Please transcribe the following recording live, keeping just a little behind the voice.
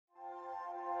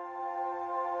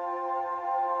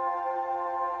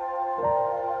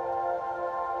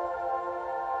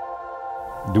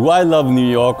Do I love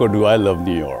New York or do I love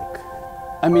New York?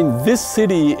 I mean, this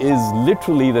city is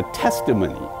literally the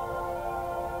testimony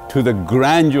to the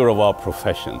grandeur of our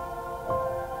profession.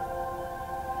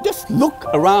 Just look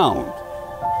around.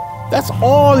 That's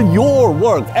all your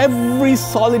work, every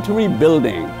solitary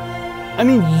building. I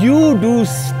mean, you do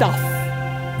stuff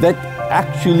that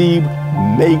actually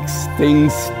makes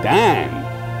things stand.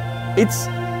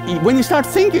 When you start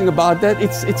thinking about that,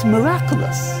 it's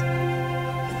miraculous.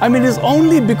 I mean, it's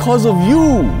only because of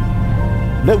you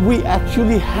that we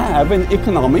actually have an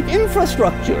economic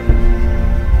infrastructure.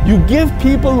 You give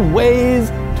people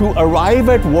ways to arrive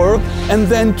at work and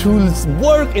then to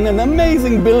work in an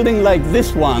amazing building like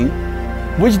this one,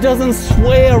 which doesn't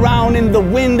sway around in the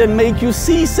wind and make you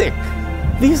seasick.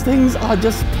 These things are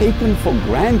just taken for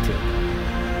granted.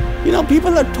 You know,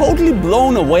 people are totally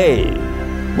blown away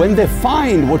when they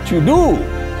find what you do.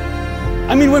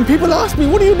 I mean, when people ask me,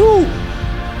 what do you do?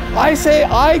 I say,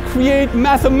 I create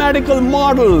mathematical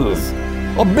models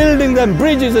of building them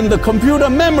bridges in the computer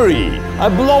memory. I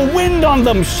blow wind on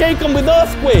them, shake them with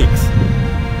earthquakes.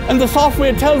 And the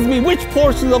software tells me which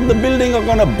portions of the building are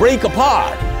going to break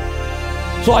apart,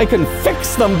 so I can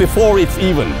fix them before it's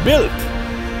even built.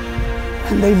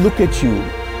 And they look at you.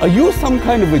 Are you some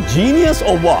kind of a genius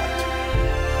or what?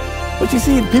 But you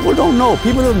see, people don't know.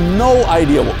 People have no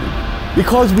idea what we do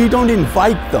because we don't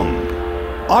invite them.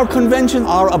 Our conventions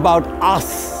are about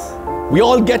us. We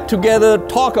all get together,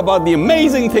 talk about the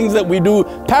amazing things that we do,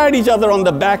 pat each other on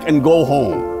the back and go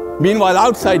home. Meanwhile,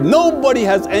 outside, nobody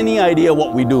has any idea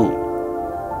what we do.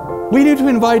 We need to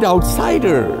invite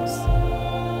outsiders.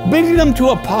 Bring them to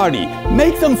a party.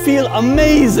 Make them feel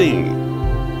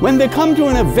amazing. When they come to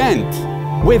an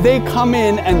event where they come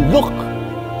in and look,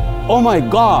 oh my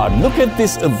God, look at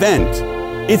this event.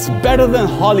 It's better than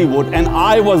Hollywood and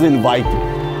I was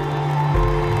invited.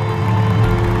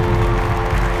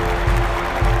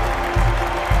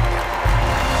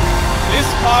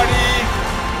 This party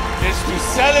is to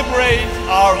celebrate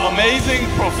our amazing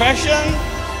profession,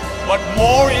 but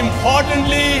more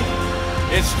importantly,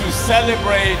 it's to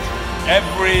celebrate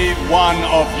every one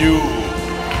of you.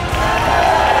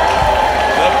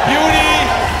 The beauty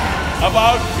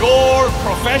about your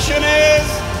profession is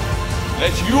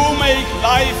that you make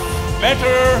life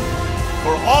better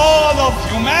for all of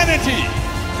humanity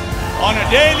on a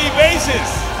daily basis.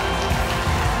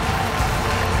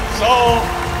 So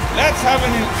let's have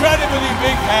an incredibly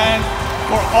big hand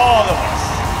for all of us.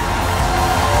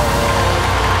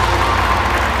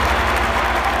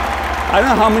 I don't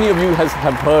know how many of you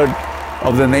have heard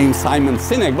of the name Simon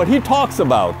Sinek, but he talks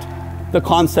about the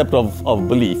concept of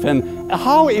belief and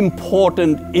how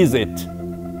important is it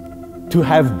to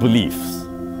have beliefs.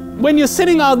 When you're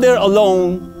sitting out there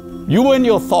alone, you and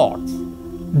your thoughts,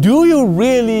 do you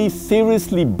really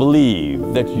seriously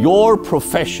believe that your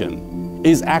profession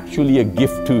is actually a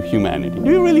gift to humanity?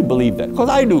 Do you really believe that? Because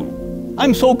I do.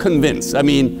 I'm so convinced. I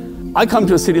mean, I come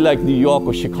to a city like New York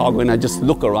or Chicago and I just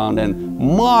look around and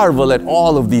marvel at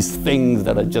all of these things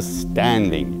that are just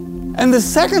standing. And the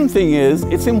second thing is,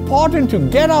 it's important to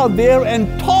get out there and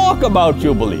talk about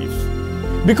your beliefs.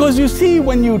 Because you see,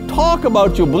 when you talk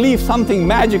about your beliefs, something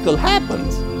magical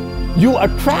happens. You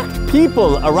attract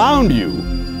people around you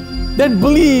that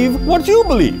believe what you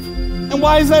believe. And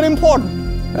why is that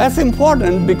important? That's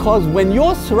important because when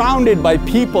you're surrounded by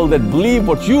people that believe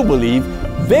what you believe,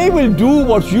 they will do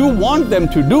what you want them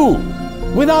to do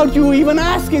without you even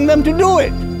asking them to do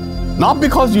it. Not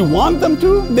because you want them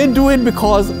to, they do it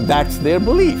because that's their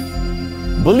belief.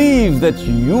 Believe that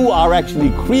you are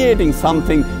actually creating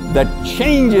something that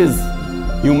changes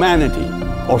humanity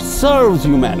or serves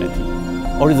humanity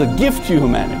or is a gift to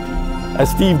humanity.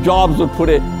 As Steve Jobs would put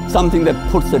it, something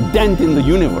that puts a dent in the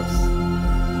universe.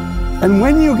 And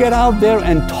when you get out there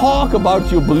and talk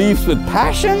about your beliefs with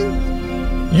passion,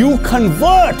 you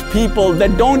convert people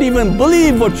that don't even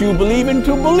believe what you believe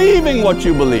into believing what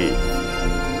you believe.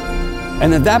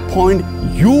 And at that point,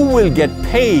 you will get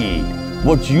paid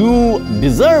what you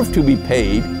deserve to be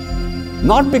paid,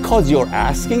 not because you're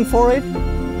asking for it,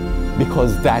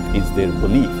 because that is their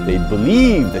belief. They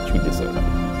believe that you deserve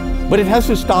it. But it has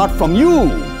to start from you.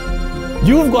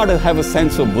 You've got to have a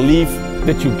sense of belief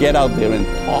that you get out there and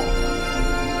talk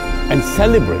and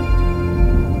celebrate.